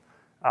embryo,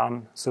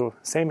 so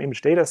same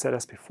image data set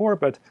as before,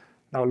 but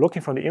now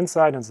looking from the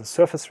inside and the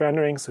surface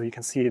rendering, so you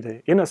can see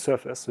the inner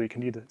surface, so you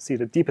can see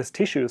the deepest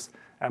tissues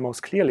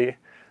most clearly,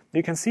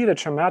 you can see the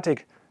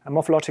dramatic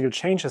morphological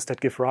changes that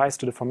give rise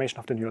to the formation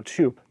of the neural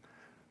tube.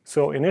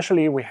 So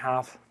initially we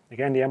have,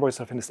 again, the embryo is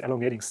in this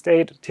elongating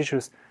state,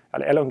 tissues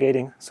are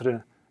elongating, so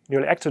the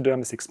neural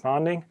ectoderm is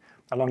expanding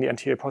along the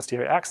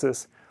anterior-posterior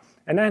axis,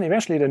 and then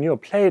eventually the neural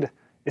plate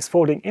is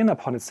folding in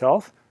upon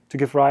itself to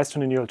give rise to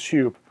the neural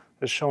tube,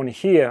 as shown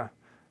here.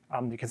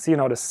 You can see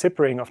now the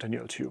zippering of the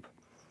neural tube.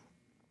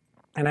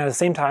 And at the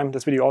same time,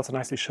 this video also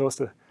nicely shows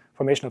the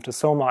formation of the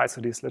somi, so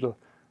these little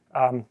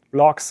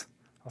blocks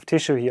of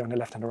tissue here on the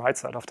left and the right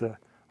side of the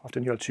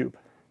neural tube.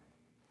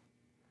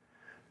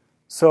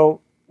 So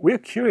we're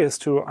curious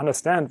to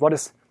understand what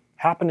is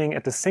happening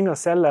at the single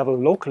cell level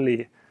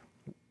locally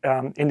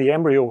in the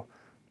embryo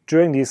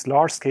during these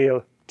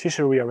large-scale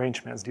tissue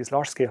rearrangements, these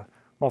large-scale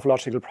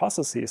morphological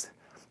processes.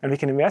 And we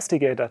can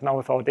investigate that now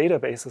with our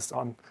databases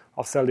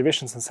of cell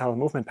divisions and cell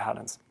movement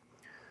patterns.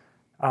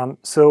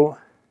 So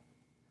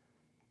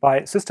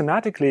by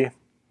systematically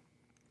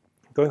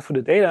going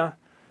through the data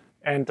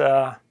and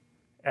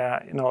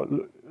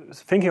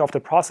thinking of the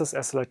process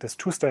as like this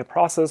two-step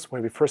process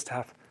where we first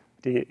have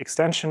the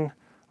extension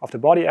of the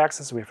body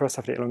axis, we first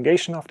have the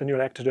elongation of the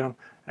neural ectoderm,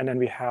 and then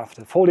we have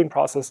the folding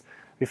process,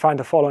 we find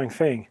the following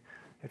thing.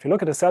 If you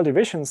look at the cell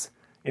divisions,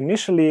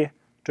 initially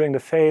during the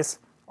phase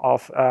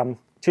of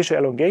tissue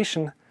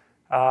elongation,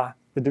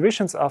 the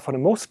divisions are for the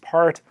most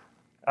part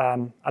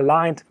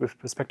aligned with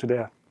respect to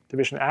their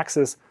division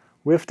axis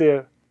with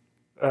the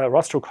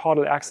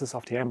rostrocaudal axis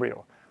of the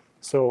embryo.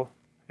 So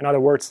in other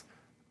words,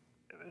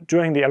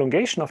 during the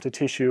elongation of the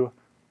tissue,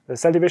 the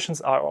cell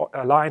divisions are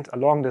aligned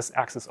along this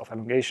axis of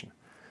elongation.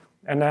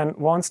 And then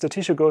once the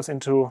tissue goes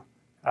into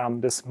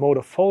this mode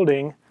of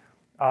folding,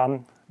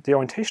 the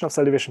orientation of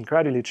cell division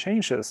gradually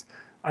changes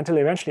until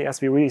eventually,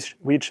 as we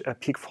reach a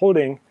peak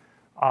folding,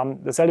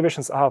 the cell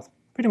divisions are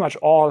pretty much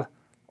all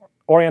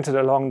oriented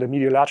along the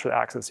mediolateral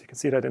axis. You can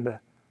see that in the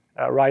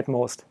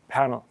rightmost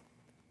panel.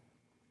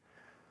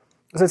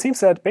 So it seems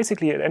that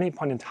basically at any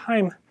point in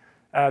time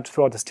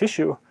throughout this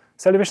tissue,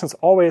 cell divisions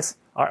always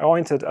are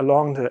oriented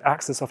along the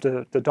axis of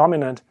the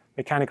dominant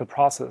mechanical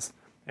process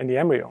in the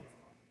embryo.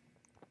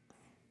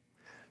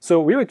 So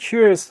we were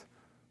curious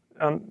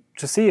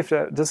to see if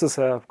this is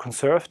a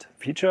conserved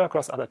feature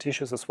across other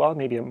tissues as well,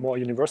 maybe a more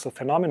universal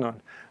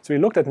phenomenon. So we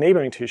looked at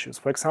neighboring tissues,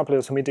 for example,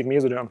 the somatic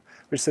mesoderm,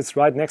 which sits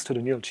right next to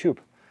the neural tube.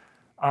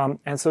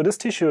 And so this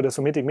tissue, the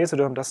somatic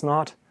mesoderm, does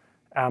not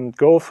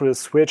go through the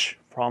switch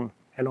from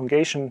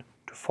elongation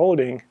to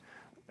folding.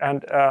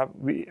 And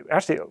we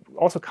actually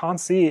also can't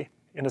see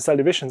in the cell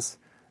divisions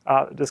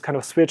this kind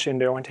of switch in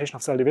the orientation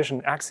of cell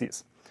division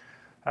axes.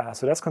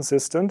 So that's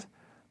consistent.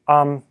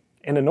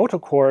 In the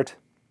notochord,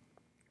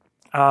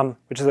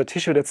 which is a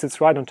tissue that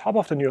sits right on top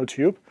of the neural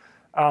tube,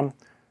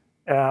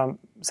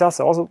 cells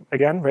are also,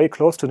 again, very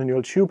close to the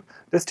neural tube.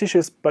 This tissue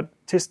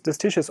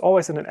is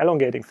always in an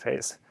elongating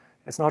phase.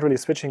 It's not really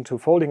switching to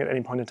folding at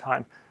any point in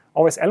time.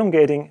 Always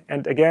elongating,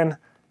 and again,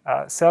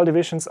 cell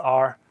divisions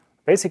are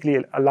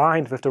basically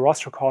aligned with the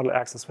rostrocaudal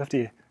axis, with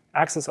the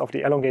axis of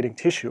the elongating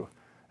tissue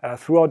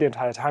throughout the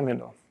entire time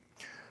window.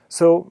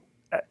 So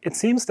it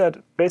seems that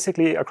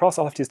basically across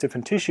all of these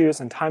different tissues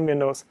and time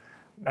windows,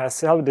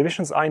 cell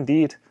divisions are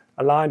indeed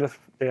aligned with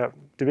their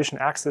division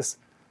axis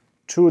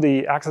to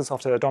the axis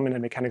of the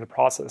dominant mechanical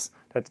process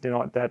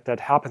that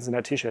happens in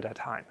that tissue at that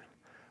time.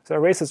 So it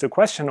raises the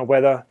question of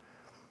whether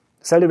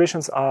cell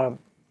divisions are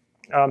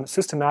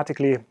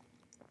systematically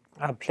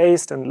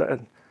placed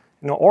and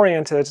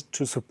oriented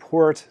to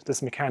support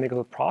this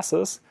mechanical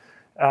process,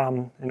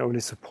 really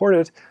support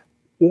it,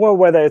 or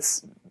whether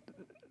it's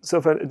so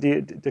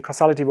the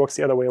causality works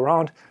the other way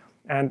around,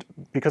 and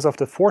because of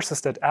the forces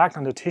that act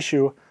on the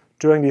tissue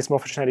during these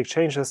morphogenetic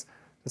changes,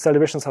 the cell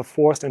divisions are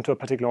forced into a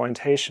particular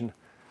orientation.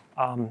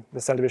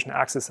 The cell division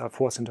axes are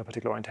forced into a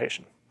particular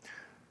orientation.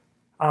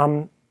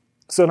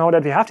 So now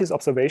that we have these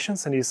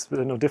observations and these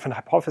different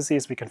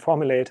hypotheses we can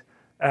formulate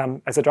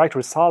as a direct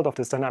result of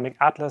this dynamic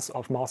atlas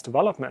of mouse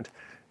development,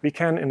 we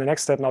can, in the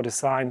next step, now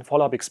design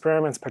follow-up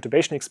experiments,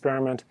 perturbation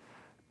experiments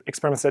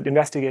that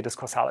investigate this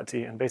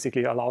causality and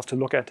basically allow us to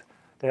look at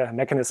the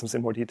mechanisms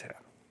in more detail.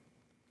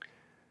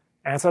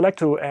 And so I'd like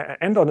to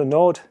end on a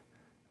note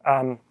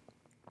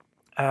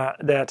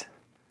that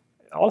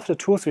all of the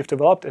tools we've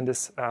developed in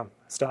this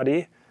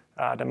study,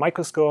 the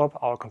microscope,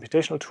 our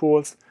computational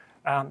tools,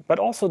 but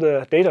also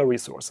the data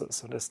resources,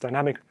 so this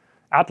dynamic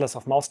atlas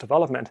of mouse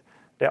development,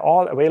 they're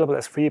all available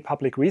as free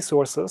public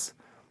resources.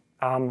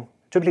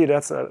 Typically,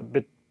 that's a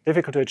bit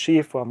difficult to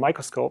achieve for a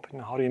microscope.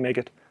 How do you make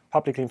it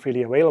publicly and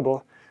freely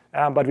available?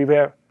 But we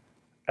were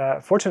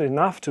fortunate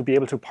enough to be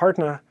able to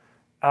partner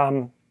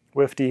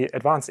with the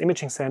Advanced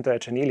Imaging Center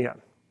at Janelia.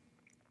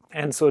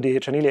 And so the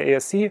Janelia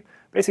ASC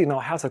basically now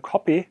has a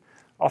copy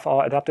of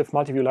our adaptive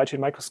multi-view light chain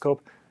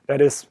microscope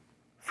that is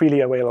freely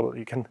available.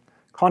 You can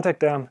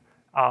contact them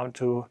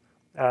to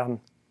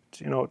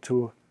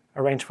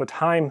arrange for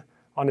time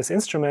on this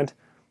instrument.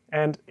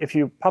 And if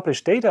you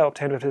publish data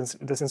obtained with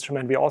this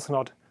instrument, we are also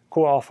not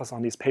co-authors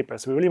on these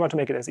papers. We really want to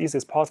make it as easy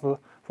as possible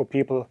for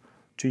people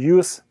to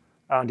use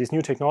these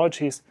new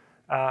technologies,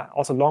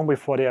 also long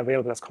before they are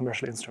available as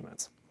commercial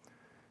instruments.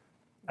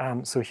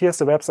 So here's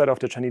the website of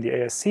the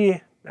Janelia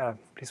ASC.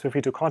 Please feel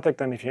free to contact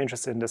them if you're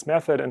interested in this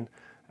method and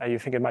you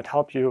think it might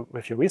help you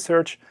with your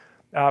research.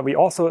 We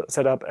also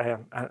set up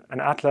an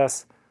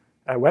atlas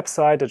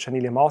website, the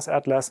Janelia Mouse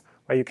Atlas,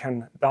 where you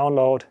can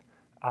download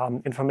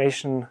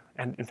information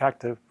and, in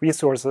fact, the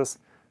resources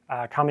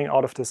coming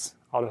out of this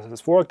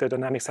work, the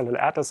Dynamic Cellular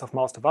Atlas of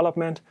Mouse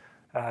Development,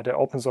 the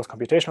open source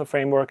computational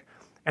framework,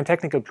 and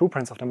technical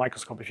blueprints of the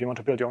microscope if you want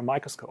to build your own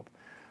microscope.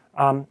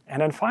 And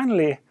then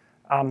finally,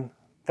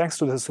 thanks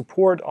to the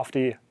support of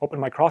the Open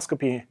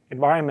Microscopy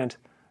Environment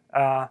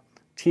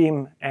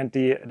team and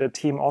the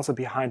team also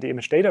behind the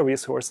image data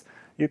resource,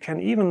 you can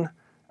even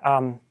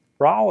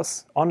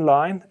browse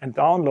online and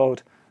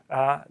download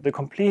the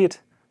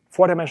complete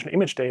four-dimensional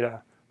image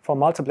data for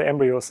multiple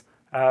embryos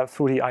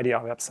through the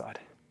IDR website.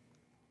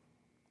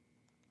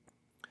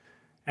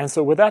 And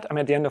so with that, I'm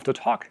at the end of the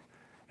talk,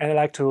 and I'd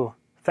like to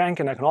thank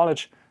and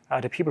acknowledge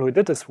the people who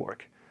did this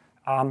work.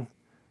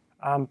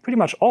 Pretty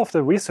much all of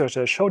the research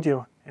I showed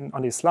you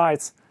on these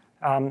slides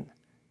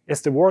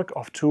is the work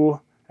of two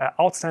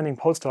outstanding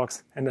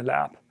postdocs in the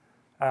lab.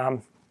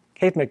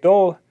 Kate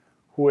McDowell,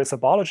 who is a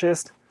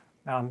biologist,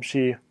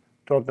 she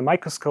developed the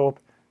microscope,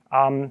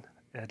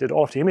 did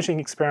all of the imaging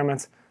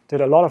experiments,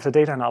 did a lot of the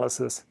data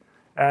analysis.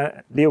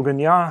 Leo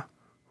Guignard,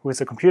 who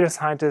is a computer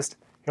scientist,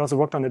 he also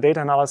worked on the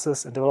data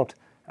analysis and developed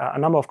a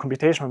number of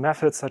computational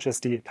methods, such as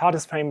the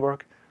TARDIS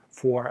framework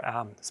for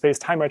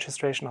space-time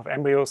registration of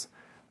embryos,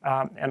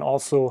 and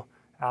also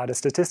the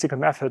statistical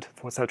method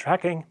for cell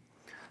tracking.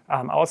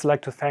 I also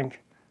like to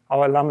thank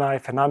our alumni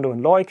Fernando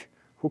and Loic,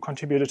 who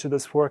contributed to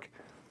this work.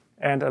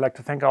 And I'd like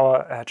to thank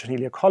our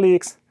Janelia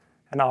colleagues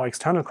and our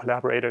external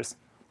collaborators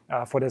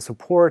for their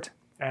support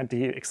and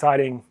the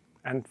exciting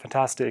and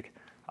fantastic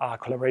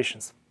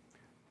collaborations.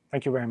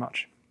 Thank you very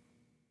much.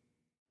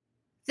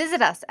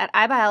 Visit us at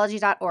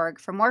iBiology.org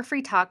for more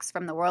free talks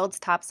from the world's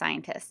top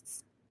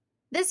scientists.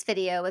 This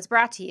video was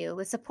brought to you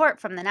with support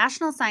from the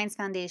National Science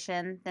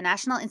Foundation, the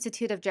National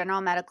Institute of General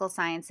Medical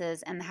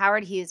Sciences, and the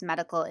Howard Hughes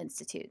Medical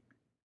Institute.